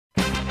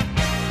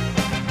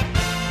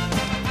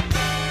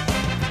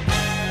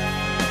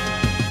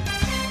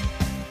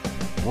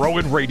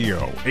Rowan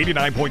Radio,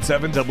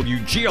 89.7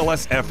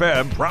 WGLS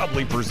FM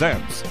proudly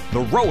presents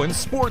the Rowan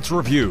Sports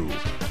Review,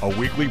 a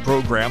weekly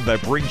program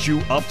that brings you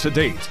up to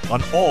date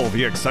on all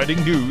the exciting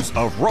news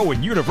of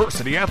Rowan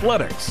University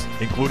athletics,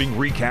 including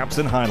recaps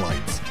and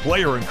highlights,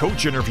 player and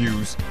coach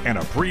interviews, and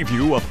a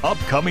preview of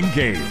upcoming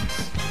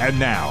games. And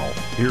now,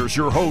 here's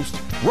your host,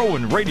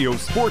 Rowan Radio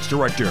Sports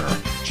Director,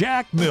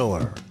 Jack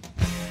Miller.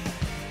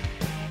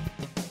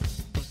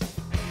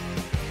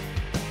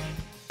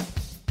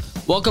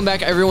 Welcome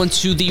back, everyone,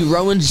 to the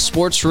Rowan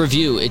Sports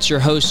Review. It's your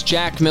host,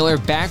 Jack Miller,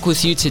 back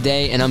with you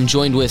today, and I'm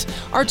joined with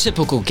our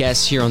typical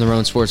guests here on the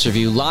Rowan Sports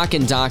Review. Locke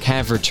and Doc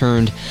have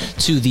returned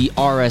to the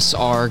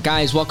RSR.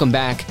 Guys, welcome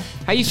back.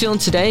 How you feeling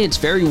today? It's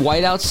very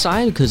white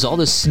outside because all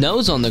the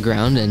snow's on the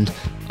ground, and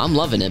I'm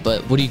loving it,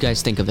 but what do you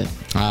guys think of it?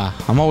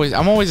 I'm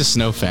always a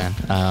snow fan.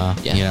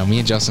 You know, me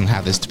and Justin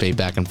have this debate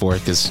back and forth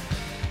because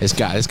this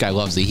guy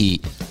loves the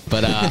heat,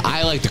 but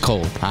I like the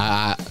cold.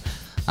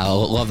 I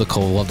love the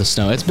cold, love the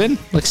snow. It's been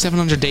like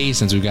 700 days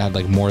since we got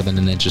like more than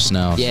an inch of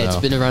snow. Yeah, so.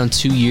 It's been around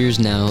 2 years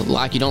now.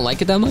 Locke, you don't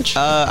like it that much?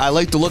 I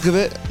like the look of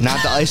it,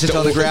 not the ice that's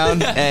on the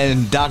ground.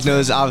 And Doc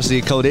knows, obviously,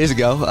 a couple days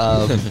ago,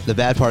 the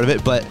bad part of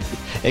it. But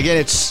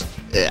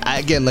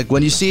again, like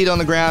when you see it on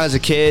the ground as a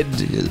kid,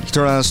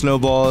 throwing on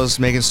snowballs,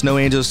 making snow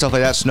angels, stuff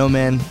like that,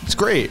 snowmen, it's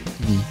great.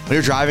 When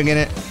you're driving in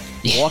it,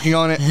 walking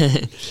on it,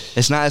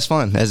 it's not as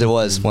fun as it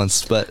was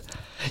once. But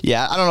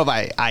yeah, I don't know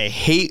if I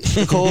hate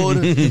the cold,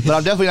 but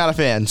I'm definitely not a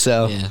fan.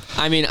 So yeah.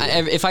 I mean,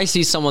 if I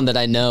see someone that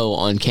I know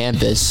on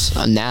campus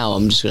now,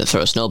 I'm just gonna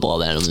throw a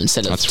snowball at them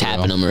instead of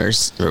tapping them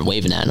or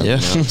waving at them. Yeah.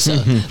 You know? So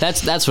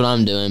that's what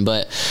I'm doing.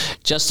 But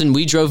Justin,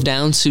 we drove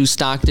down to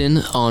Stockton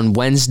on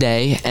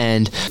Wednesday,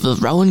 and the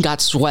Rowan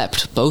got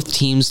swept. Both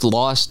teams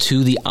lost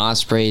to the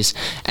Ospreys,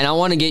 and I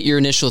want to get your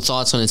initial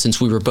thoughts on it since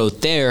we were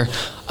both there.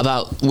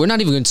 We're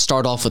not even going to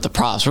start off with the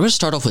props. We're going to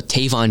start off with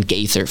Tavon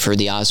Gaither for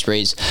the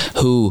Ospreys,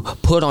 who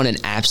put on an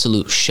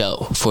absolute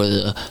show for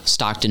the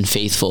Stockton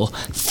faithful.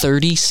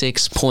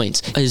 36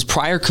 points. His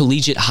prior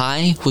collegiate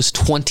high was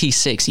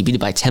 26. He beat it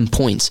by 10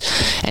 points.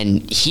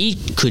 And he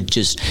could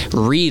just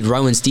read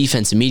Rowan's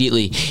defense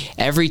immediately.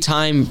 Every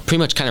time, pretty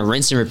much kind of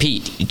rinse and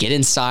repeat. Get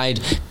inside,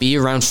 be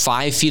around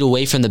 5 feet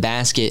away from the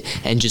basket,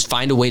 and just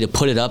find a way to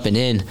put it up and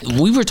in.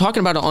 We were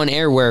talking about it on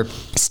air where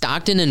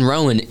Stockton and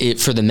Rowan,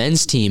 for the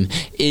men's team,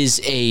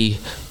 is a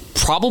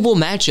probable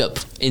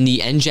matchup in the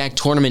NJAC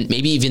tournament,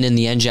 maybe even in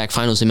the NJAC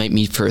finals. They might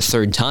meet for a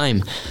third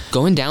time.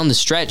 Going down the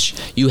stretch,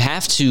 you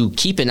have to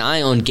keep an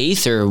eye on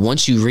Gaither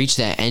once you reach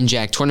that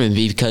NJAC tournament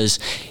because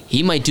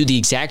he might do the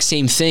exact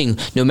same thing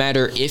no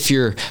matter if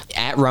you're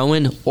at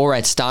Rowan or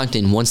at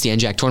Stockton once the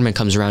NJAC tournament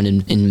comes around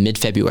in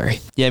mid-February.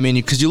 Yeah, I mean,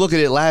 because you look at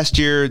it last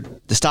year,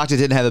 the Stockton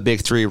didn't have a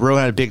big three.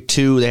 Rowan had a big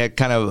two. They had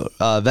kind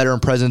of veteran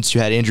presence. You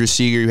had Andrew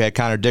Seeger, you had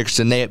Connor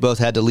Dixon. They both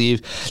had to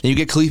leave. Then you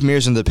get Khalif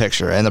Mears into the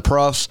picture. And the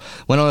Profs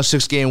went on a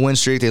 6-game win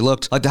streak. They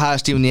looked like the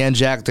hottest team in the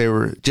NJAC.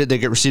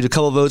 They received a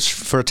couple of votes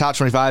for a top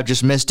 25,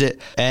 just missed it.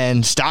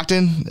 And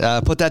Stockton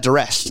put that to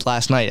rest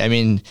last night. I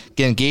mean,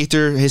 again,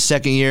 Gaither, his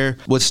second year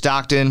with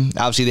Stockton.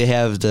 Obviously, they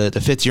have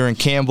the fifth year in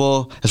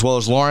Campbell as well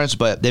as Lawrence,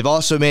 but they've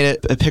also made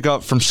it a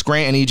pickup from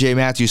Scranton, E.J.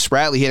 Matthews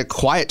Spratley. He had a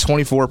quiet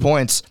 24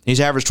 points. He's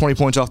averaged 20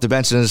 points off the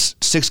bench in his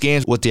 6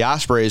 games with the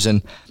Ospreys,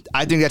 and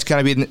I think that's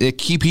kind of be a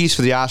key piece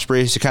for the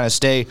Ospreys to kind of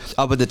stay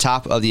up at the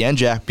top of the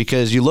NJAC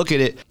because you look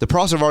at it, the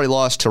Profs have already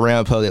lost to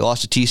Ramapo, they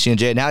lost to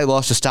TCNJ, now they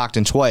lost to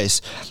Stockton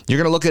twice. You're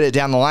going to look at it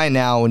down the line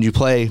now when you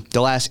play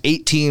the last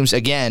 8 teams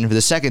again for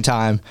the second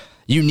time.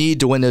 You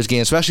need to win those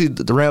games, especially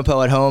the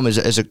Ramapo at home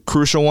is a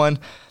crucial one.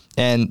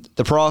 And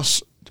the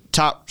Profs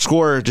top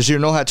scorer, Jasir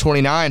Knoll, had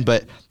 29,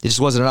 but it just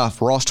wasn't enough.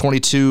 Ross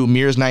 22,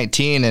 Mears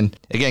 19, and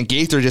again,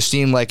 Gaither just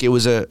seemed like it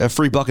was a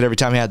free bucket every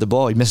time he had the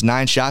ball. He missed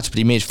 9 shots, but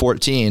he made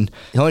 14.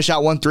 He only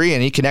shot 1 3,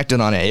 and he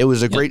connected on it. It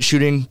was a great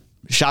shooting.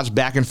 Shots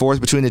back and forth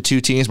between the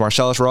two teams.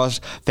 Marcellus Ross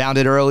found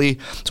it early,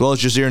 as well as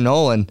Jasir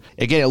Knoll. And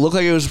again, it looked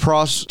like it was a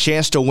Profs'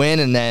 chance to win,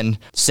 and then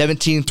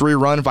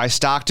 17-3 run by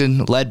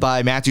Stockton, led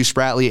by Matthew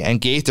Spratley, and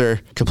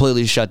Gaither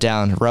completely shut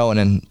down Rowan,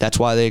 and that's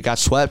why they got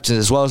swept,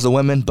 as well as the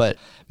women. But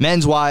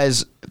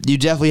men's-wise, you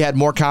definitely had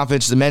more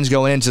confidence the men's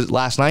going into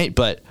last night,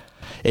 but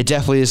it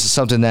definitely is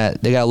something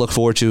that they got to look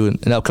forward to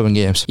in upcoming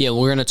games. Yeah,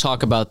 we're going to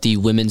talk about the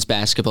women's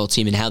basketball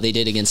team and how they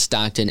did against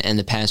Stockton in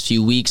the past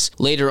few weeks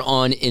later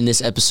on in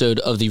this episode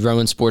of the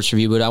Rowan Sports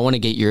Review, but I want to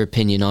get your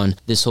opinion on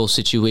this whole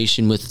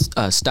situation with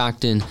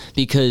Stockton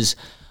because,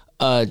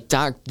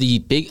 Doc,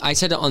 I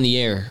said it on the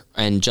air,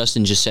 and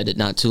Justin just said it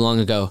not too long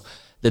ago,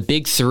 the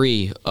big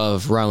three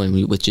of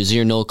Rowan with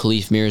Jasir Knoll,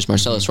 Khalif Mears,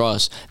 Marcellus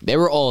Ross, they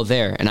were all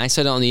there, and I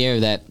said it on the air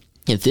that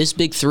If this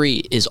big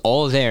three is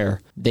all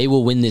there, they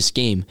will win this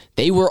game.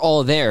 They were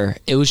all there.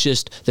 It was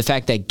just the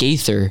fact that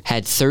Gaither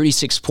had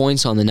 36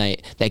 points on the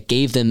night that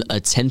gave them a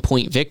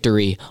 10-point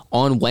victory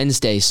on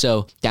Wednesday.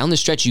 So down the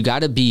stretch, you got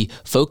to be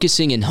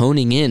focusing and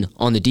honing in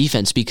on the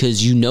defense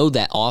because you know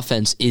that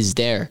offense is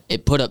there.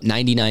 It put up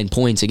 99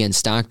 points against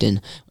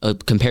Stockton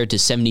compared to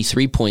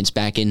 73 points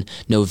back in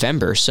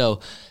November. So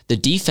the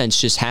defense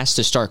just has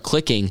to start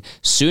clicking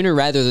sooner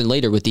rather than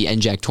later with the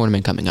NJAC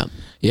tournament coming up.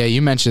 Yeah,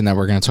 you mentioned that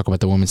we're going to talk about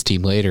the women's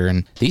team later,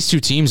 and these two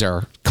teams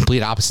are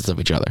complete opposites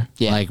of each other.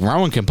 Yeah. Like,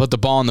 Rowan can put the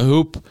ball in the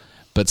hoop,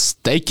 but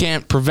they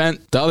can't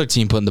prevent the other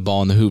team putting the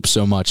ball in the hoop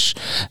so much.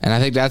 And I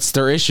think that's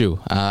their issue.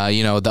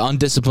 The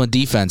undisciplined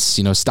defense,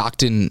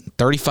 Stockton,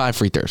 35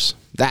 free throws.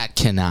 That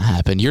cannot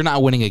happen. You're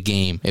not winning a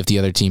game if the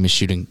other team is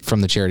shooting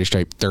from the charity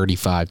stripe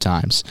 35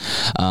 times.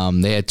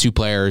 They had two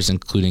players,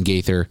 including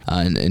Gaither,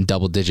 in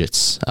double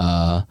digits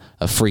of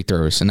free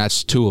throws, and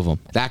that's two of them.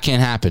 That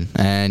can't happen.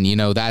 And,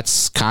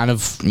 that's kind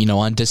of,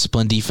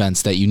 undisciplined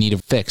defense that you need to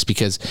fix,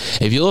 because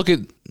if you look at,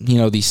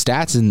 these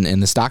stats in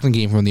the Stockton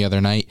game from the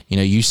other night,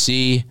 you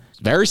see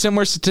very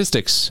similar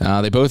statistics.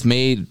 Stockton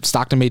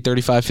made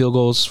 35 field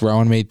goals,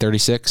 Rowan made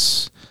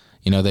 36.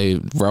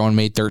 Rowan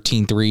made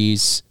 13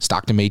 threes,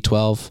 Stockton made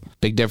 12.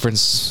 Big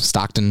difference,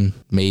 Stockton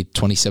made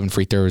 27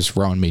 free throws,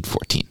 Rowan made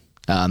 14.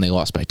 And they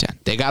lost by 10.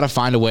 They got to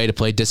find a way to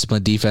play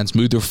disciplined defense,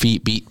 move their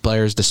feet, beat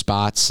players to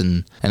spots.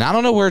 And I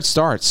don't know where it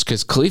starts,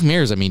 because Khalif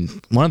Mears,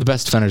 one of the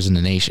best defenders in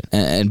the nation.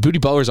 And Booty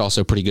Butler's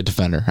also a pretty good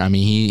defender.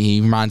 He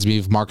reminds me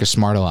of Marcus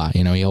Smart a lot.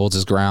 He holds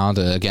his ground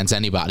against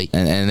anybody.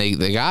 And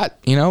they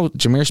got,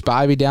 Jameer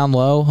Spivey down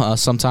low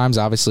sometimes.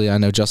 Obviously, I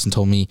know Justin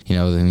told me,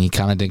 he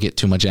kind of didn't get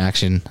too much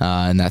action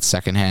in that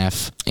second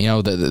half.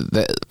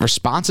 The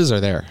responses are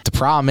there. The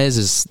problem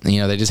is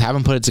they just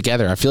haven't put it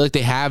together. I feel like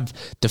they have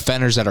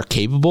defenders that are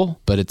capable,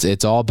 but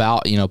it's all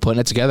about, putting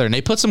it together. And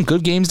they put some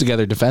good games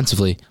together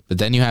defensively. But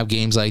then you have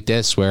games like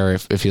this where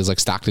it feels like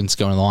Stockton's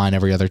going to the line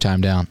every other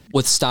time down.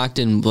 With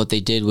Stockton, what they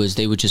did was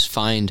they would just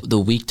find the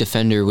weak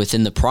defender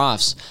within the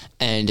profs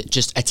and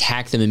just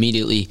attack them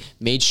immediately,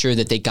 made sure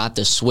that they got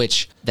the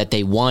switch that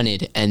they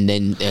wanted, and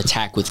then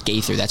attack with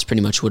Gaither. That's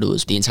pretty much what it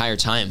was the entire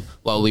time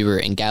while we were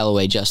in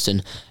Galloway,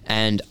 Justin.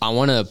 And I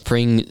want to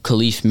bring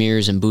Khalif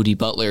Mears and Booty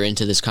Butler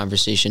into this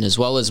conversation, as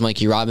well as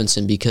Mikey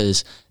Robinson,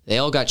 because they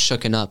all got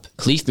shooken up.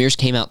 Khalif Mears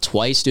came out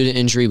twice due to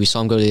injury. We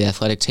saw him go to the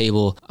athletic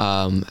table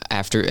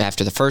after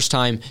the first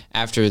time.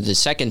 After the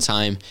second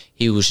time,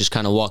 he was just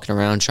kind of walking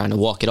around trying to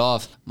walk it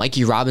off.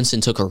 Mikey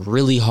Robinson took a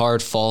really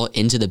hard fall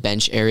into the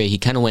bench area. He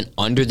kind of went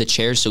under the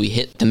chairs, so he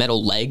hit the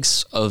metal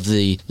legs of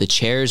the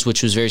chairs,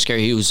 which was very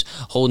scary. He was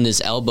holding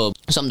his elbow,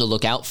 something to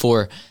look out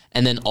for.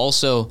 And then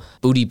also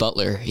Booty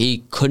Butler,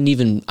 he couldn't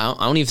even, I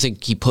don't even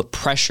think he put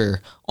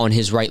pressure on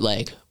his right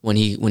leg when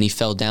he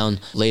fell down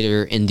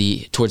later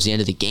towards the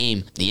end of the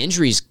game. The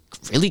injuries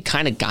really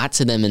kind of got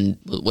to them, and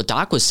what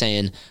Doc was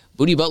saying,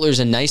 Booty Butler's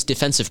a nice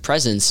defensive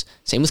presence.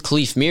 Same with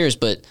Khalif Mears,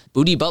 but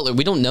Booty Butler,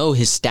 we don't know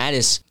his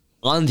status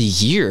on the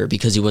year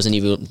because he wasn't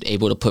even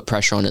able to put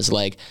pressure on his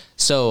leg.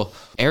 So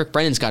Eric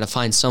Brennan's got to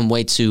find some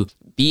way to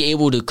be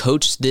able to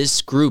coach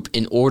this group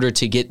in order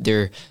to get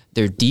their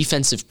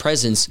defensive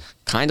presence,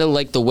 kind of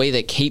like the way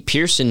that Kate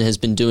Pearson has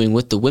been doing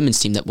with the women's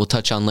team that we'll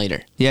touch on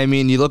later. Yeah,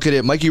 you look at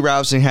it, Mikey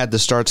Robinson had the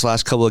starts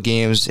last couple of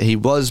games. He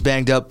was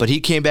banged up, but he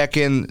came back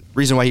in.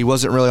 Reason why he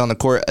wasn't really on the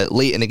court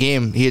late in the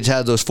game, he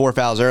had those 4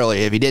 fouls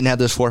early. If he didn't have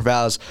those 4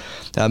 fouls,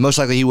 most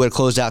likely he would have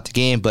closed out the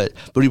game. But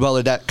Booty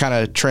Butler, that kind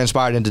of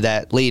transpired into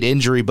that late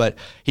injury, but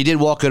he did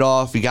walk it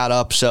off. He got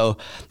up. So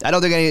I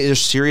don't think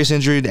there's serious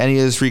injury to any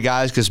of those 3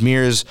 guys, because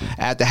Mears,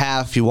 at the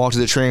half, he walked to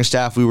the training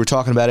staff. We were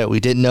talking about it. We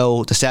didn't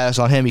know the status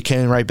on him. He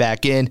came right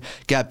back in,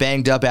 got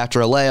banged up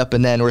after a layup,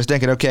 and then we're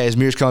thinking, okay, is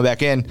Mears coming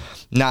back in?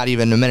 Not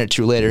even a minute or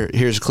two later,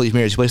 here's Khalif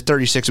Mears. He plays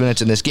 36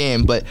 minutes in this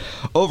game. But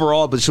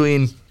overall,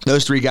 between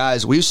those 3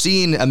 guys, we've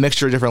seen a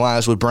mixture of different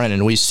lineups with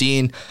Brennan. We've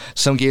seen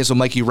some games with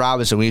Mikey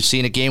Robinson. We've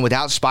seen a game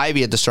without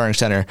Spivey at the starting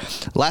center.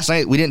 Last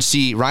night, we didn't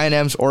see Ryan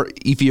Ems or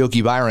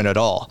Ifeoki Byron at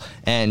all.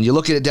 And you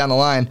look at it down the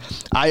line,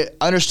 I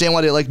understand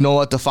why they like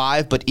Noah at the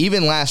 5, but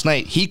even last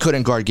night, he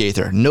couldn't guard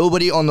Gaither.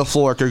 Nobody on the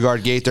floor could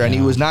guard Gaither, and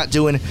he was not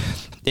doing...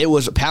 It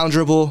was a pound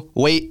dribble,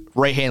 weight,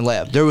 right-hand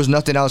layup. There was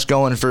nothing else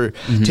going for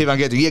Tavon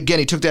Gaither. Again,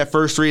 he took that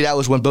first 3. That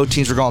was when both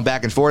teams were going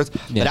back and forth.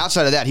 Yeah. But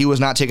outside of that, he was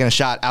not taking a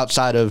shot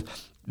outside of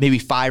maybe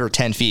 5 or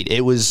 10 feet. It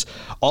was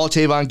all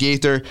Tavon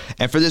Gaither.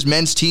 And for this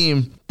men's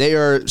team, they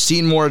are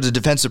seeing more of the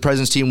defensive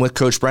presence team with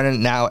Coach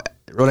Brennan now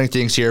running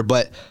things here.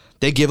 But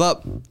they give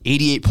up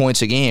 88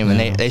 points a game,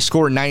 and they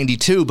score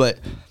 92. But,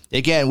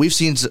 again, we've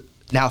seen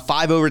now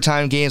 5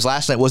 overtime games.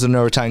 Last night wasn't an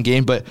overtime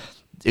game, but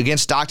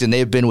against Stockton, they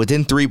have been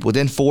within 3,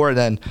 within 4, and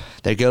then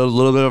they get a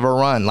little bit of a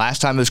run.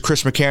 Last time it was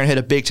Chris McCarron hit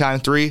a big-time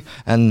 3,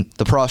 and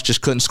the Profs just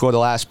couldn't score the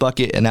last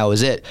bucket, and that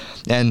was it.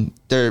 And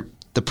the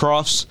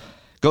Profs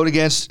going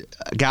against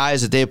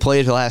guys that they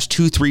played the last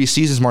 2-3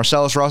 seasons.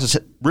 Marcellus Ross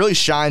really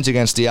shines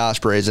against the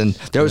Ospreys, and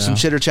there was some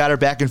chitter chatter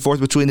back and forth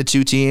between the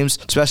two teams,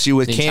 especially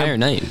with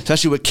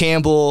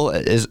Campbell.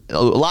 Is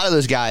a lot of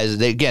those guys.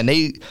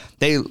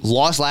 They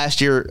lost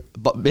last year,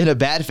 but in a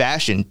bad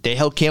fashion. They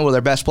held Campbell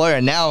their best player,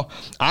 and now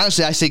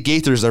honestly, I say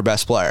Gaither's their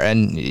best player.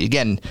 And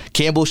again,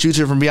 Campbell shoots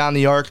it from beyond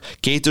the arc.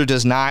 Gaither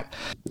does not.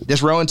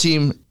 This Rowan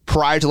team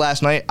prior to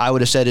last night, I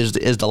would have said is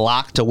the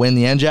lock to win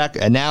the NJAC,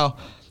 and now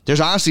there's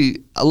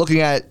honestly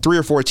looking at 3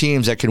 or 4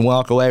 teams that can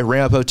walk away: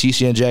 Ramapo,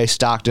 TCNJ,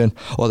 Stockton,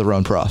 or the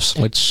Rowan Profs.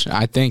 Which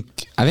I think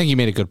you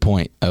made a good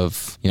point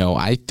of,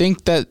 I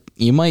think that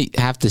you might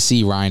have to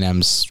see Ryan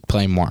Ems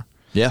play more.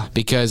 Yeah.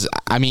 Because,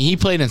 he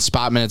played in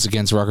spot minutes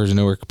against Rutgers and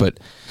Newark, but,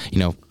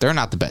 they're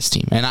not the best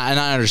team. And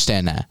I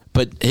understand that.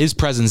 But his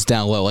presence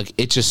down low,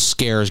 it just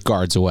scares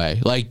guards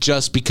away.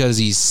 Just because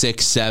he's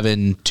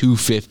 6'7",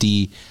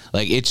 250,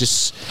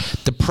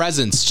 the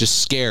presence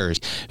just scares.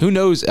 Who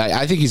knows?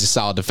 I think he's a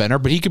solid defender,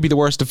 but he could be the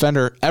worst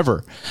defender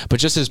ever. But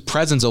just his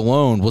presence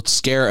alone would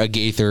scare a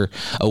Gaither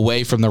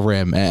away from the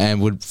rim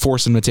and would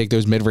force him to take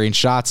those mid-range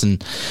shots.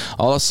 And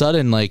all of a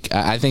sudden,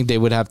 I think they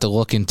would have to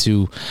look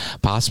into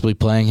possibly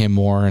playing him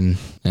more. And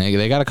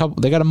they got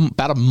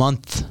about a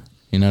month,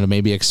 to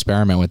maybe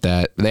experiment with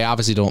that. They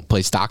obviously don't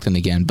play Stockton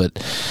again, but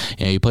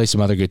you play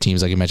some other good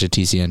teams, like you mentioned,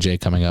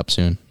 TCNJ coming up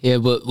soon. Yeah,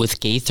 but with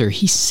Gaither,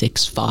 he's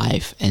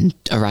 6'5", and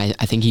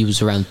I think he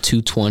was around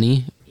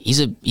 220.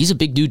 He's a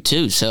big dude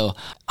too. So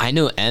I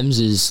know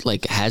Ems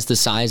has the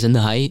size and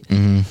the height.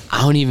 Mm-hmm.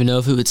 I don't even know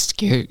if it would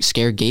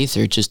scare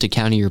Gaither just to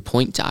counter your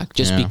point, Doc.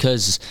 Just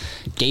because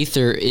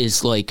Gaither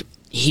is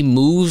he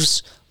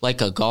moves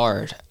like a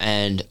guard,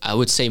 and I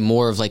would say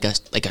more of like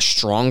a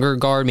stronger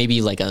guard,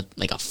 maybe like a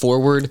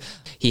forward.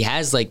 He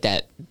has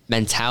that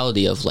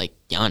mentality of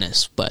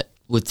Giannis, but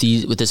with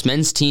this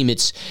men's team,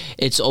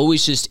 it's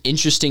always just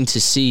interesting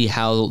to see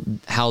how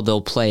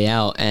they'll play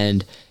out,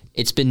 and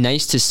it's been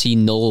nice to see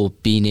Noel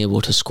being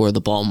able to score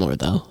the ball more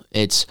though.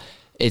 It's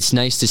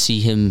nice to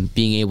see him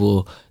being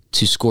able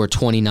to score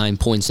 29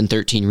 points and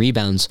 13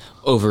 rebounds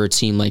over a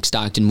team like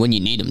Stockton when you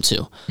need him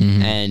to.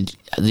 Mm-hmm. And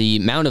the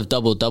amount of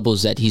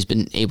double-doubles that he's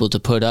been able to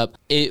put up,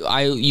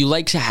 you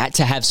like to have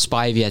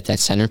Spivey at that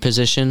center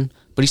position,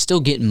 but he's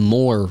still getting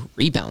more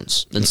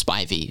rebounds than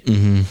Spivey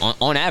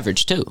on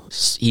average too.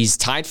 He's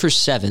tied for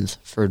 7th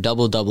for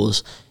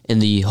double-doubles in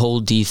the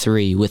whole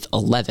D3 with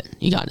 11.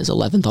 He got his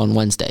 11th on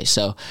Wednesday.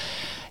 So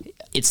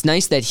it's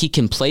nice that he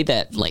can play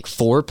that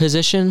 4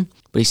 position,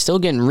 but he's still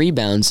getting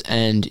rebounds,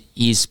 and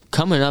he's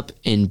coming up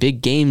in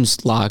big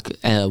games, Locke,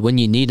 when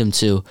you need him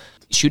to.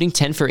 Shooting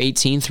 10 for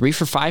 18, 3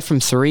 for 5 from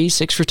 3,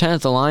 6 for 10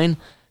 at the line.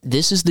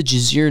 This is the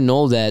Jazeer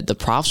Knoll that the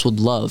Profs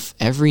would love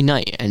every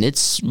night, and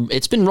it's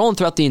been rolling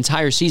throughout the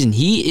entire season.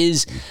 He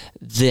is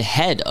the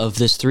head of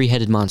this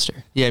 3-headed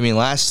monster. Yeah,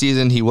 last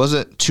season he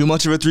wasn't too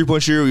much of a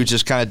three-point shooter. He was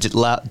just kind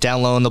of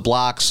down low in the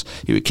blocks.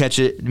 He would catch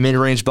it.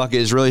 Mid-range bucket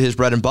is really his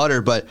bread and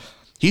butter, but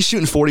he's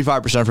shooting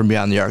 45% from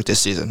beyond the arc this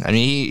season.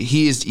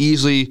 He is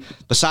easily,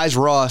 besides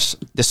Ross,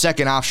 the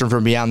second option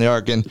from beyond the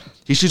arc. And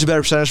he shoots a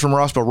better percentage from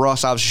Ross, but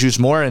Ross obviously shoots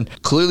more. And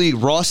clearly,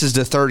 Ross is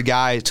the third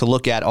guy to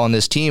look at on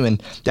this team.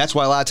 And that's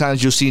why a lot of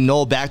times you'll see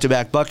Noel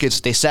back-to-back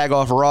buckets. They sag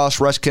off of Ross.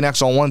 Russ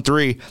connects on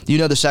 1-3. You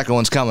know the second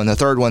one's coming. The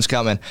third one's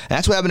coming. And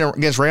that's what happened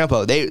against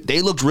Rampo.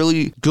 They looked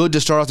really good to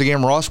start off the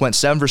game. Ross went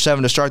 7 for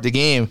 7 to start the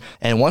game.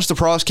 And once the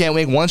Profs can't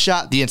make one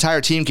shot, the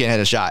entire team can't hit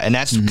a shot. And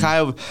that's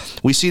kind of,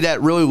 we see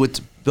that really with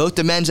both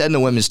the men's and the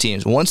women's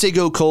teams. Once they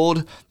go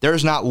cold,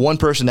 there's not one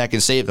person that can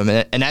save them.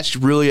 And that's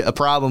really a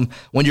problem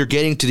when you're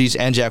getting to these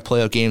NJAC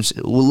playoff games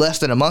less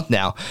than a month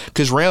now.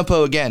 Because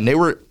Rampo, again, they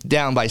were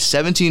down by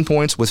 17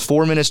 points with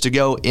 4 minutes to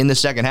go in the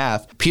second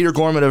half. Peter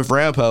Gorman of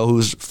Rampo,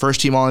 who's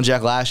first team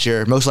All-NJAC last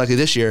year, most likely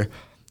this year,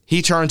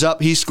 he turns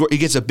up, he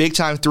gets a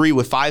big-time 3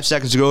 with 5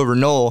 seconds to go over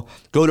Noel,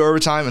 go to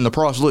overtime, and the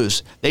Profs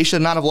lose. They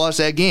should not have lost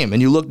that game.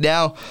 And you look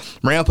now,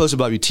 Rampo's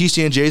above you,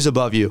 TCNJ's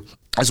above you,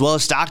 as well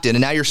as Stockton,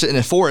 and now you're sitting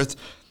at 4th,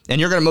 and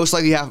you're going to most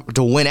likely have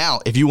to win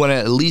out if you want to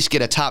at least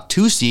get a top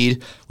 2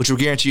 seed, which will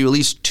guarantee you at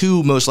least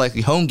 2 most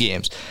likely home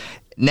games.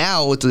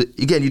 Now,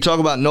 again, you talk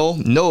about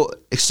Noel,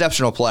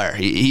 exceptional player.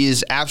 He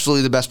is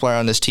absolutely the best player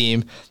on this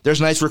team. There's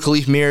nights where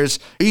Khalif Mears,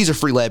 he's a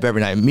free layup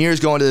every night. Mears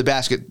going to the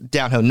basket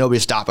downhill,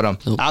 nobody's stopping him.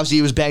 Nope. Obviously,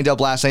 he was banged up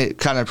last night,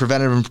 kind of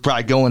prevented him from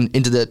probably going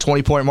into the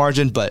 20-point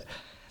margin, but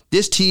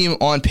this team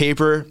on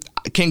paper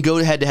can go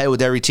head-to-head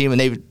with every team,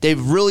 and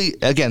they've really,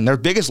 again, their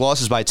biggest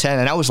loss is by 10,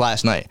 and that was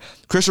last night.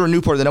 Christopher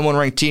Newport, the number 1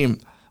 ranked team,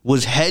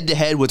 was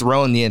head-to-head with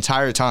Rowan the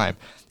entire time.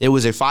 It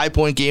was a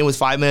 5-point game with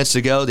 5 minutes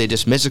to go. They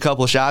just missed a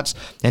couple of shots,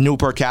 and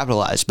Newport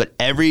capitalized. But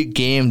every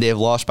game they have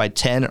lost by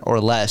 10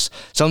 or less.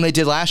 Something they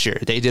did last year.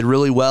 They did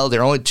really well.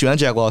 Their only 2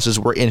 NJAC losses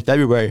were in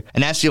February,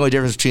 and that's the only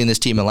difference between this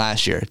team and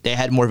last year. They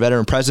had more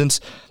veteran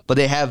presence, but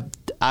they have,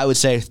 I would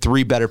say,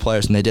 3 better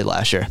players than they did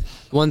last year.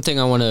 One thing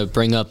I want to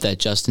bring up that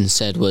Justin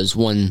said was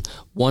one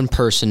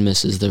person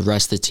misses, the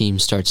rest of the team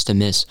starts to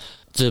miss.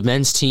 The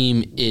men's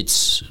team,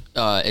 it's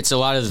a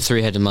lot of the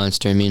 3-headed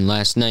monster.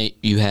 Last night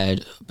you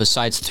had,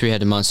 besides the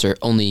 3-headed monster,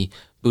 only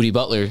Booty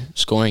Butler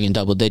scoring in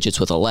double digits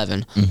with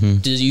 11.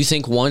 Do you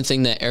think one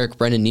thing that Eric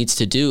Brennan needs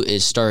to do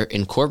is start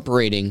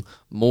incorporating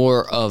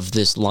more of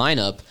this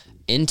lineup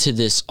into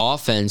this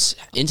offense,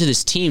 into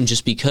this team,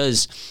 just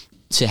because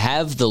to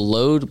have the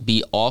load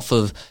be off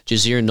of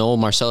Jazir Knoll,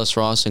 Marcellus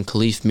Ross, and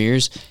Khalif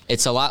Mears,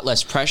 it's a lot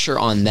less pressure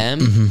on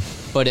them,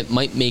 but it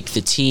might make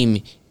the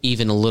team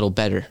even a little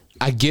better.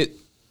 I get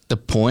the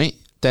point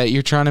that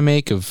you're trying to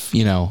make of,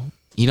 you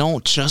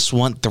don't just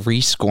want 3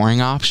 scoring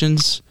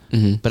options,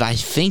 but I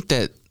think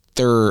that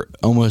they're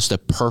almost a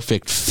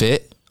perfect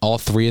fit, all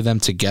 3 of them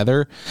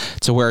together,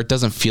 to where it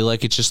doesn't feel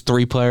like it's just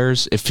 3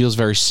 players. It feels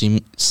very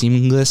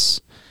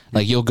seamless.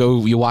 Like you'll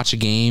watch a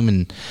game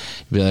and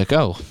be like,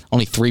 oh,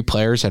 only 3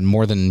 players had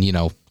more than,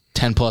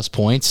 10 plus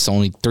points.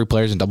 Only 3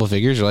 players in double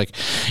figures. You're like,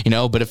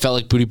 but it felt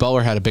like Booty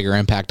Butler had a bigger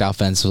impact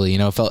offensively.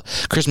 It felt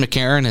Chris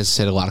McCarron has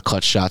hit a lot of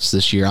clutch shots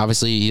this year.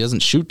 Obviously, he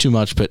doesn't shoot too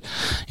much, but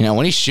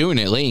when he's shooting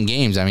it late in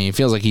games, it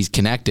feels like he's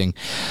connecting.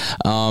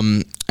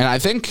 And I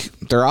think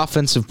their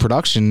offensive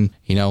production,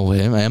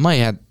 it might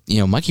have.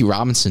 Mikey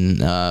Robinson,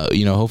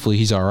 hopefully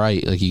he's all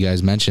right, like you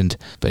guys mentioned.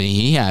 But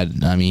he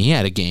had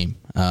a game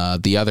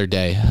the other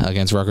day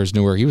against Rutgers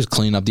Newark. He was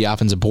cleaning up the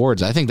offensive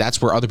boards. I think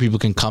that's where other people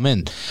can come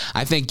in.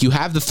 I think you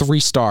have the 3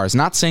 stars.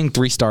 Not saying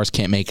 3 stars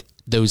can't make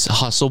those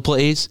hustle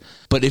plays,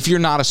 but if you're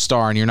not a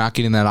star and you're not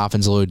getting that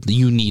offensive load,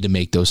 you need to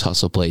make those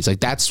hustle plays. Like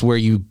that's where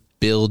you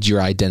build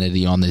your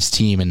identity on this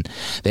team, and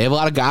they have a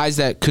lot of guys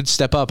that could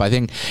step up. I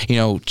think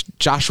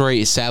Josh Wright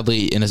is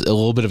sadly in a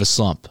little bit of a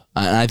slump,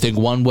 and I think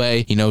one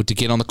way to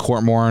get on the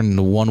court more, and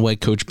the one way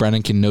Coach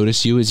Brennan can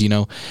notice you is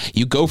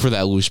you go for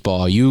that loose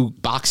ball, you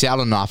box out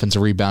on an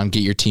offensive rebound,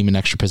 get your team an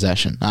extra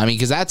possession.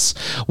 Because that's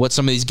what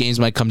some of these games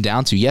might come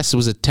down to. Yes, it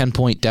was a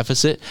 10-point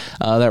deficit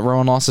that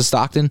Rowan lost to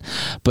Stockton,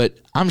 but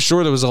I'm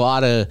sure there was a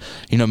lot of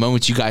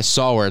moments you guys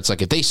saw where it's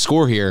like, if they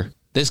score here,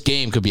 this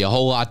game could be a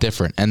whole lot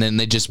different, and then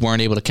they just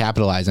weren't able to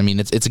capitalize.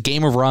 It's a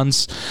game of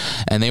runs,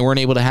 and they weren't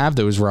able to have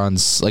those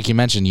runs. Like you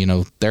mentioned,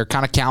 they're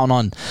kind of counting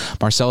on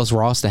Marcellus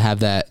Ross to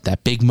have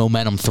that big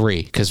momentum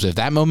 3, because if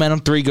that momentum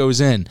 3 goes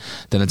in,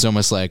 then it's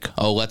almost like,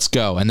 oh, let's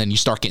go, and then you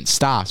start getting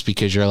stops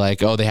because you're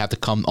like, oh, they have to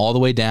come all the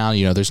way down.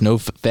 There's no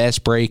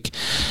fast break.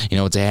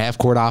 It's a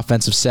half-court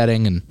offensive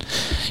setting, and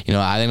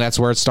I think that's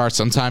where it starts.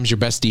 Sometimes your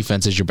best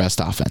defense is your best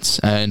offense,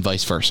 and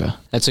vice versa.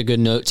 That's a good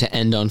note to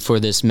end on for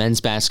this men's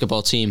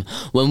basketball team.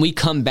 When we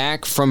come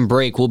back from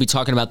break, we'll be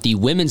talking about the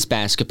women's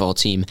basketball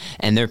team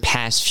and their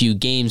past few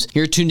games.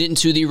 You're tuned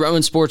into the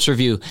Rowan Sports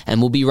Review,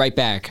 and we'll be right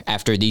back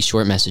after these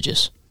short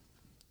messages.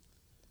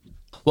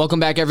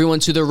 Welcome back, everyone,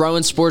 to the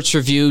Rowan Sports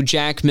Review.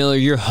 Jack Miller,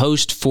 your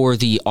host for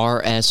the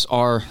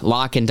RSR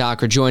Lock and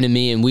Dock, are joining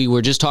me, and we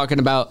were just talking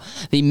about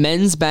the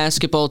men's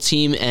basketball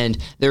team and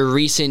their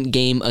recent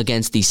game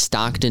against the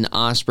Stockton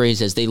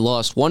Ospreys as they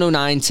lost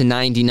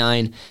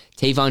 109-99.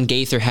 Tavon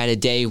Gaither had a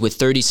day with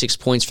 36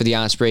 points for the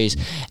Ospreys,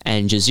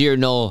 and Jazir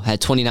Knoll had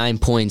 29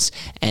 points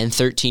and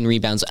 13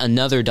 rebounds.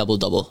 Another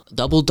double-double.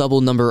 Double-double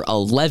number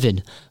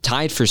 11,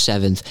 tied for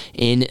 7th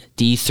in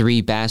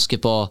D3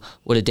 basketball.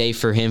 What a day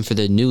for him, for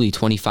the newly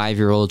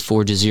 25-year-old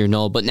for Jazir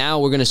Knoll. But now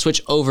we're going to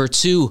switch over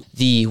to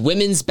the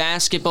women's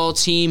basketball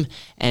team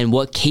and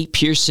what Kate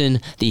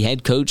Pearson, the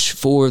head coach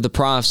for the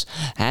Profs,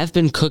 have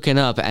been cooking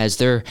up, as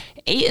they're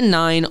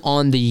 8-9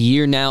 on the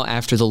year now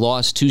after the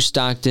loss to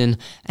Stockton,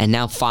 and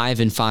now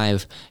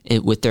 5-5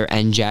 with their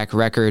NJAC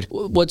record.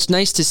 What's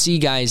nice to see,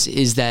 guys,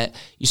 is that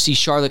you see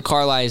Charlotte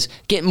Carlisle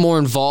getting more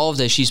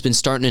involved, as she's been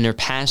starting in her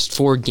past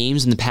 4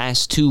 games in the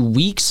past 2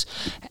 weeks,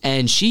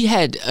 and she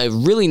had a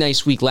really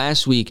nice week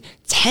last week.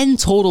 10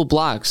 total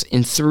blocks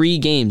in 3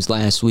 games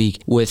last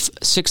week, with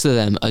 6 of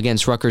them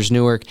against Rutgers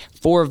Newark,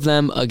 4 of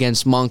them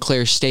against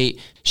Montclair State.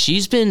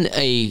 She's been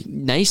a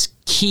nice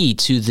key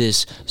to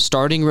this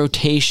starting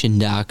rotation,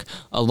 Doc,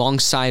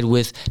 alongside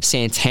with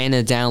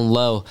Santana down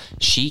low.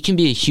 She can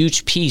be a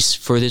huge piece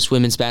for this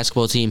women's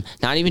basketball team,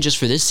 not even just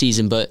for this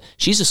season, but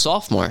she's a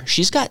sophomore.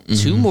 She's got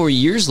 2 more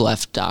years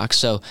left, Doc,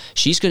 so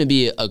she's going to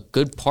be a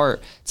good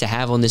part to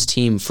have on this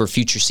team for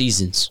future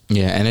seasons.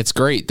 Yeah, and it's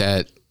great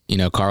that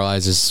Carlisle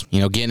is,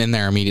 getting in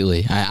there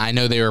immediately. I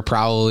know they were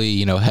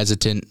probably,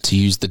 hesitant to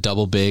use the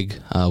double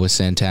big with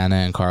Santana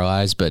and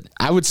Carlisle, but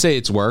I would say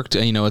it's worked.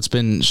 It's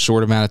been a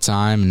short amount of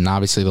time, and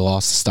obviously the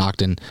loss to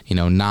Stockton,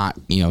 not,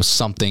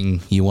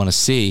 something you want to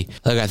see.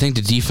 Look, I think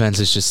the defense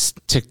has just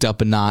ticked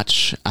up a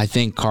notch. I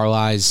think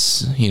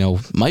Carlisle's,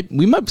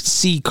 we might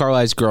see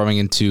Carlisle growing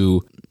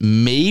into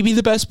maybe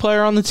the best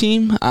player on the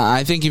team.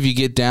 I think if you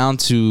get down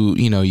to,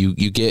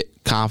 you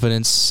get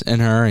confidence in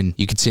her, and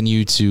you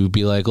continue to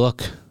be like,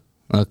 look,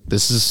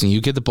 this is, you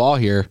get the ball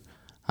here.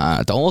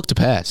 Don't look to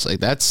pass. Like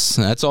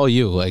that's all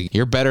you. Like,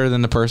 you're better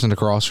than the person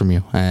across from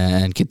you,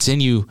 and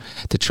continue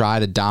to try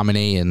to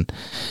dominate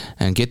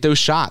and get those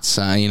shots.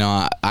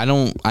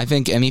 I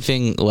think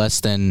anything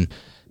less than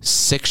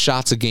 6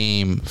 shots a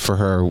game for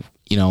her,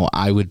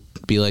 I would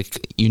be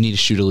like, you need to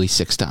shoot at least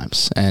 6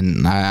 times.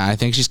 And I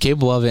think she's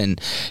capable of it.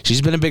 And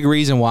she's been a big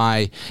reason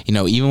why,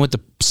 even with the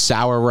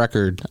sour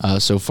record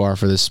so far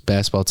for this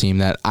basketball team,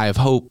 that I have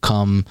hope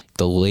come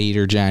the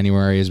later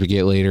January, as we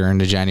get later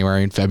into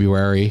January and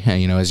February,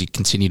 and, as you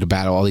continue to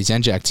battle all these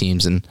NJAC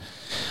teams. And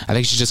I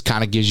think she just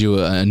kind of gives you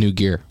a new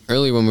gear.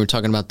 Earlier when we were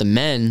talking about the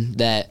men,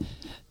 that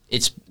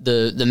it's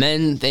the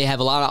men, they have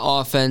a lot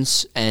of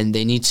offense and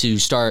they need to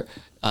start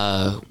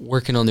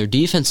working on their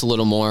defense a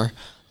little more.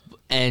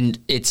 And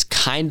it's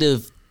kind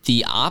of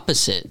the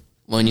opposite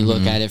when you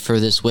look at it for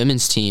this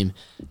women's team.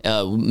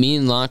 Me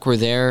and Locke were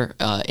there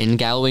in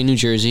Galloway, New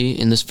Jersey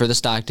for the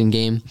Stockton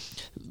game.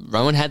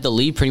 Rowan had the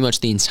lead pretty much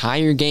the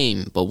entire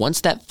game, but once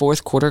that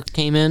fourth quarter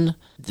came in,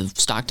 the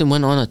Stockton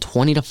went on a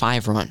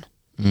 20-5 run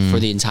for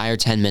the entire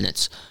 10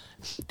 minutes.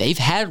 They've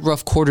had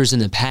rough quarters in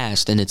the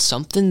past, and it's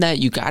something that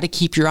you got to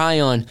keep your eye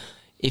on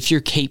if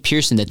you're Kate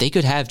Pearson, that they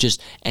could have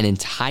just an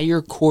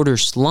entire quarter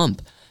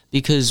slump.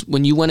 Because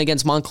when you went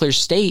against Montclair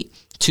State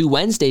 2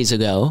 Wednesdays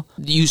ago,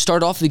 you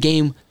start off the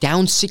game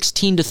down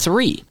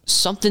 16-3.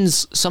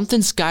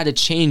 Something's got to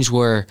change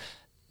where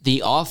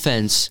the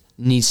offense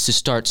needs to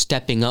start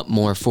stepping up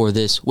more for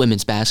this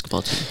women's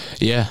basketball team.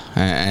 Yeah,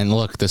 and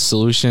look, the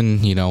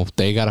solution,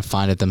 they got to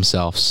find it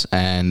themselves.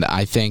 And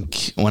I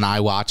think when I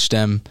watch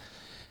them,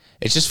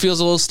 it just feels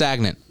a little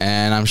stagnant.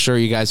 And I'm sure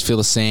you guys feel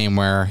the same,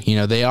 where,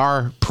 they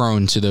are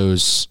prone to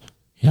those,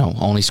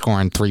 only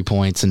scoring 3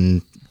 points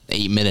and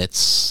 8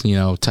 minutes,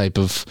 type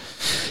of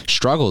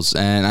struggles.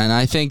 And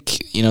I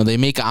think, they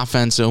make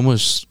offense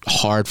almost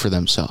hard for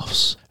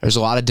themselves. There's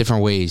a lot of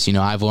different ways.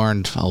 I've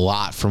learned a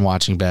lot from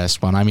watching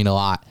basketball, and I mean a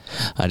lot,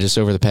 just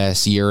over the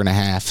past year and a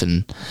half.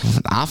 And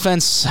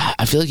offense,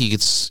 I feel like you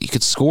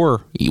could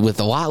score with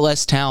a lot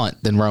less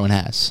talent than Rowan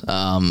has,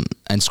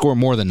 and score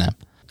more than them.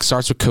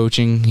 Starts with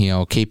coaching.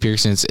 Kate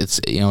Pearson,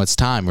 it's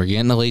time. We're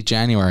getting to late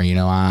January.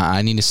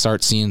 I need to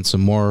start seeing some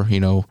more,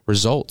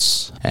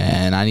 results,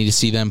 and I need to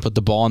see them put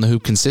the ball in the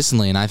hoop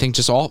consistently. And I think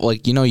just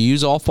you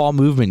use all fall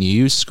movement, you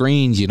use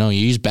screens, you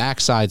use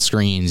backside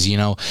screens,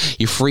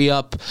 you free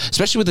up,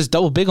 especially with this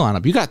double big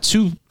lineup. You got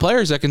 2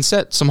 players that can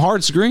set some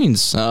hard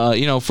screens,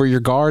 for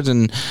your guards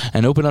and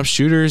open up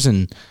shooters.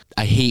 And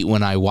I hate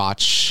when I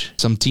watch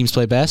some teams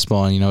play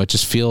basketball and, it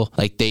just feel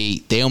like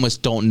they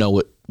almost don't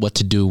know what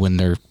to do when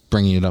they're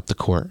bringing it up the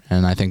court.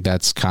 And I think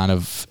that's kind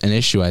of an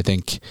issue. I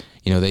think,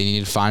 they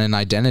need to find an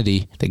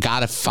identity. They got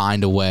to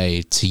find a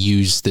way to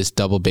use this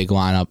double big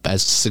lineup,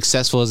 as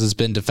successful as it's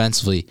been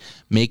defensively,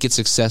 make it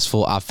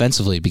successful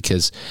offensively,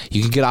 because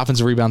you can get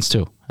offensive rebounds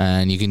too.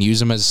 And you can use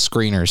them as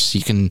screeners.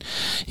 You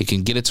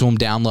can get it to them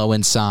down low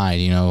inside,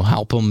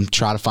 help them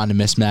try to find a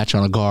mismatch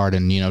on a guard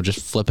and, just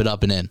flip it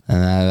up and in.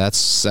 And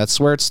that's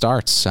where it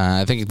starts.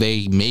 I think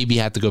they maybe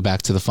have to go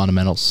back to the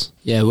fundamentals.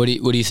 Yeah, what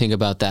do you think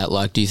about that,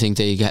 Luck? Do you think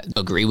they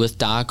agree with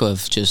Doc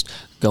of just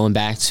going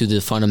back to the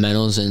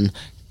fundamentals and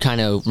kind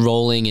of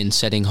rolling and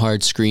setting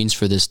hard screens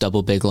for this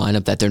double big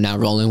lineup that they're now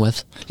rolling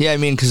with? Yeah,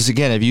 because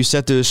again, if you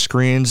set those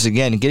screens,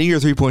 again, getting your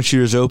 3-point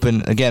shooters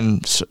open,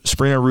 again,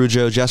 Sabrina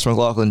Rujo, Jess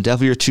McLaughlin,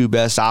 definitely your 2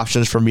 best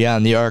options from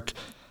beyond the arc.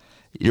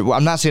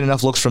 I'm not seeing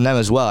enough looks from them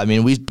as well.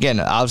 Obviously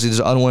there's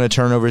unwanted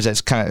turnovers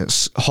that's kind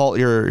of halt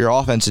your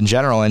offense in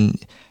general,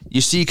 and you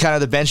see kind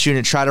of the bench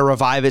unit try to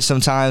revive it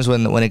sometimes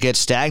when it gets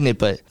stagnant,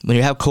 but when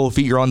you have cold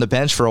feet, you're on the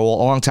bench for a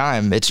long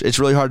time. It's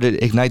really hard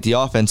to ignite the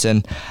offense,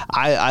 and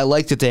I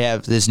like that they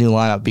have this new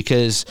lineup,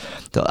 because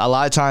a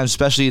lot of times,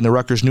 especially in the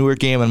Rutgers-Newark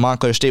game and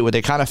Montclair State, where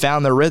they kind of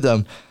found their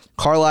rhythm,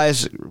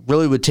 Carlisle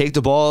really would take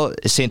the ball,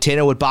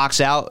 Santana would box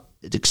out,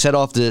 set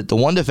off the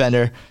one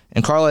defender,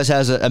 and Carlisle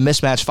has a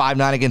mismatch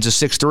 5'9" against a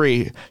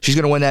 6'3". She's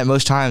going to win that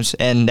most times,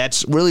 and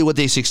that's really what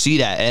they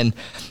succeed at. And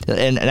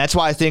that's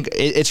why I think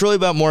it's really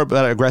more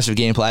about aggressive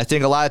gameplay. I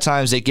think a lot of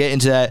times they get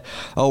into that,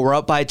 we're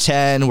up by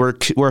 10,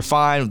 we're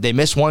fine. They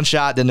miss one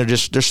shot, then they're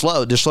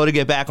slow. They're slow to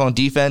get back on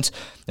defense.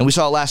 And we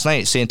saw it last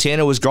night.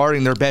 Santana was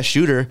guarding their best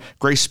shooter,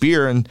 Grace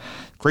Spear, and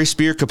Grace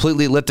Spear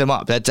completely lit them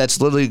up. That's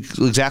literally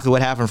exactly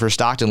what happened for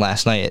Stockton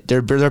last night.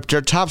 Their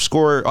top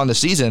scorer on the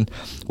season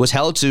was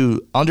held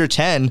to under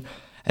 10.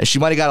 And she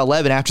might have got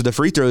 11 after the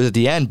free throws at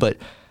the end, but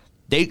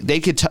they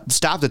could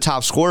stop the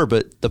top scorer.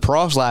 But the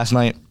Profs last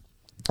night,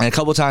 and a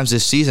couple times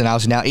this season,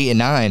 obviously now 8 and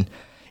 9,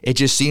 it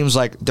just seems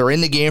like they're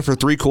in the game for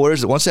 3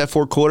 quarters. Once that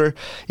 4th quarter,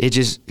 it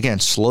just, again,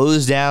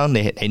 slows down.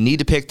 They need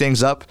to pick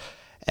things up.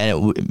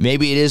 And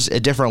maybe it is a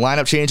different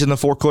lineup change in the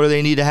 4th quarter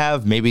they need to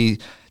have. Maybe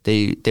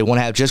they want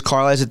to have just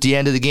Carlisle at the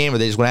end of the game, or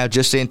they just want to have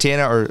just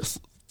Santana, or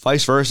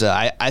vice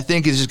versa. I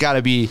think it's just got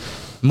to be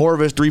more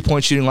of a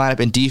 3-point shooting lineup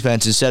and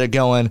defense instead of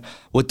going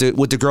with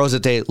the girls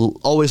that they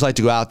always like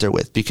to go out there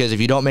with. Because if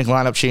you don't make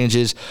lineup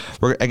changes,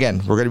 we're going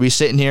to be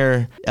sitting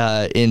here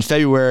in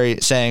February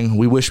saying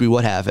we wish we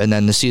would have, and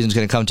then the season's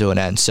going to come to an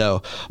end.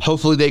 So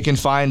hopefully they can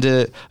find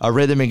a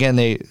rhythm again.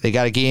 They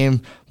got a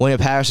game. William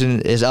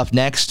Patterson is up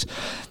next,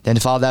 then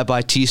follow that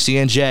by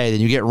TCNJ. Then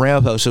you get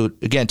Ramapo. So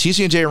again,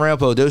 TCNJ and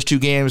Ramapo, those 2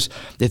 games,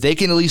 if they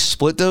can at least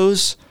split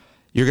those,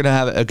 you're going to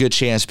have a good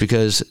chance,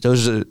 because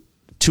those are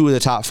 2 of the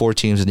top 4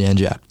 teams in the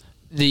NJAC.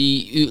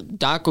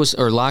 Locke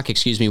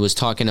was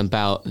talking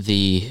about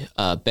the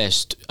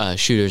best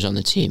shooters on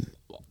the team.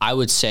 I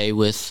would say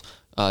with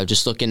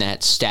just looking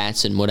at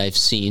stats and what I've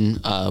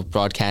seen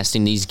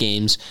broadcasting these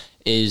games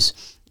is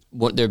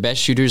what their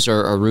best shooters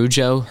are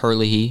Arujo,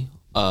 Hurley.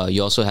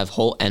 You also have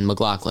Holt and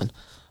McLaughlin.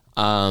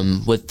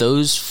 With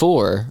those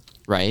four,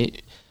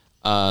 right,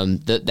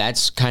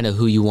 that's kind of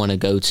who you want to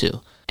go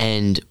to.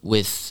 And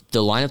with the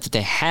lineup that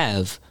they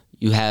have,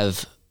 you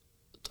have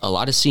a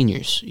lot of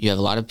seniors. You have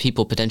a lot of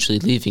people potentially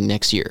leaving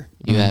next year.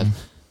 You have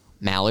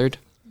Mallard,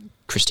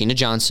 Christina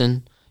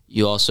Johnson.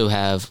 You also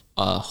have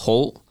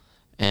Holt,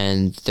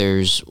 and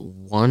there's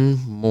one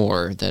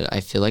more that I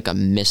feel like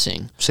I'm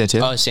missing.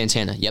 Santana? Oh,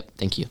 Santana. Yep,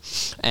 thank you.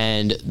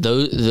 And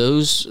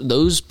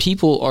those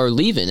people are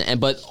leaving,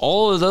 but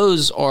all of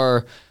those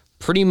are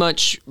pretty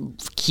much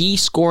key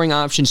scoring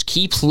options,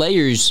 key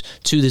players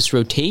to this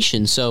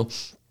rotation. So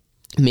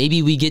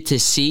maybe we get to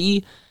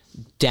see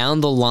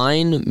down the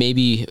line,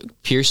 maybe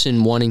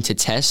Pearson wanting to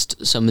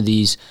test some of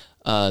these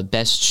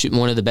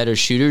one of the better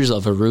shooters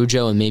of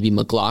Arujo and maybe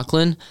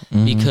McLaughlin,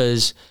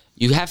 because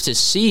you have to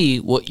see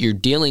what you're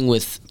dealing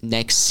with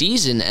next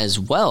season as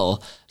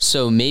well.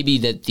 So maybe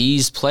that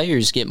these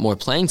players get more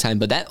playing time,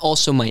 but that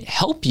also might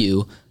help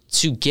you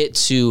to get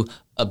to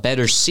a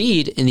better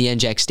seed in the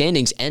NJAC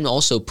standings and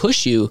also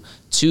push you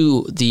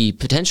to the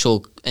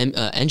potential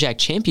NJAC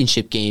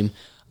championship game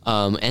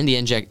and the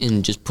NJAC,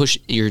 and just push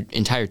your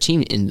entire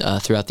team in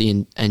throughout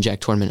the NJAC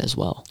tournament as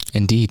well.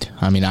 Indeed.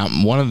 I mean,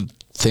 one of the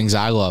things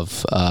I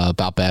love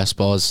about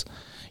basketball is,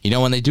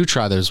 when they do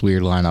try those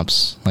weird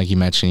lineups, like you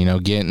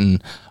mentioned,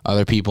 getting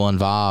other people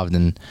involved.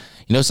 And,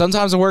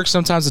 sometimes it works,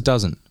 sometimes it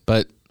doesn't.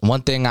 But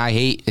one thing I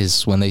hate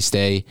is when they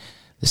stay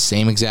the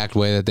same exact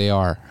way that they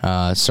are,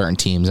 certain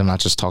teams. I'm not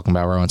just talking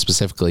about Rowan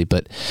specifically.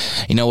 But,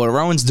 what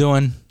Rowan's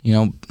doing,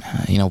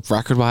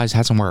 record-wise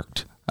hasn't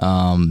worked.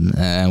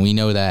 And we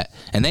know that,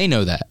 and they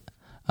know that.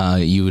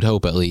 You would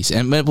hope at least,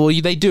 and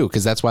they do,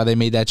 because that's why they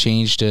made that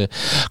change to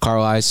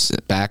Carlisle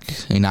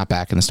not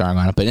back in the starting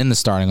lineup, but in the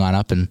starting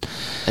lineup, and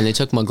they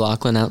took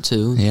McLaughlin out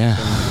too. Yeah,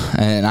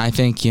 and I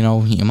think you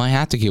might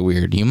have to get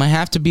weird. You might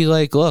have to be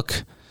like,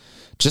 look,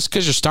 just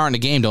because you're starting a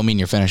game don't mean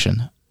you're finishing.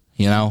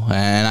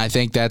 And I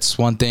think that's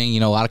one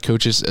thing. A lot of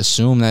coaches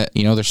assume that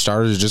their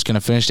starters are just going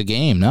to finish the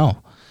game.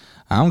 No,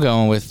 I'm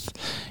going with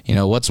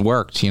what's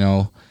worked.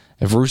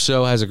 If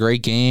Russo has a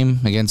great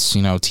game against,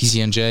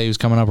 TCNJ who's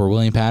coming up, or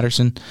William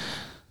Patterson,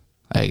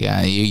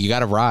 you got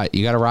to ride.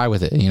 You got to ride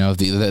with it.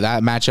 If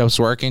that matchup's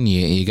working,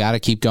 you got to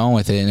keep going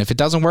with it. And if it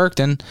doesn't work,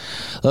 then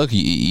look,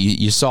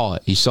 you saw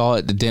it. You saw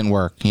it didn't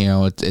work.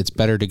 It's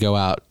better to go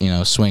out,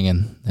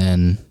 swinging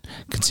than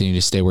continue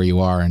to stay where you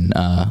are and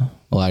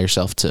allow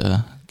yourself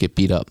to get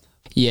beat up.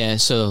 Yeah,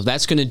 so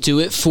that's going to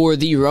do it for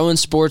the Rowan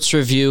Sports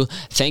Review.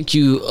 Thank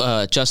you,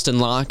 Justin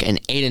Locke and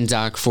Aidan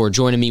Dock, for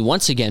joining me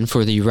once again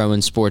for the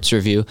Rowan Sports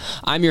Review.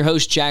 I'm your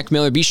host, Jack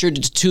Miller. Be sure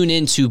to tune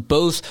in to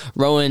both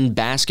Rowan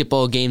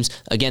basketball games.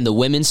 Again, the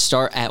women's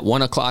start at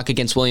 1 o'clock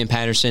against William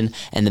Patterson,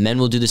 and the men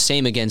will do the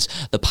same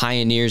against the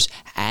Pioneers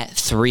at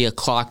 3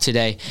 o'clock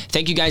today.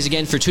 Thank you guys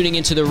again for tuning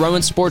into the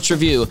Rowan Sports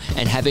Review,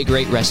 and have a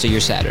great rest of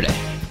your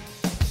Saturday.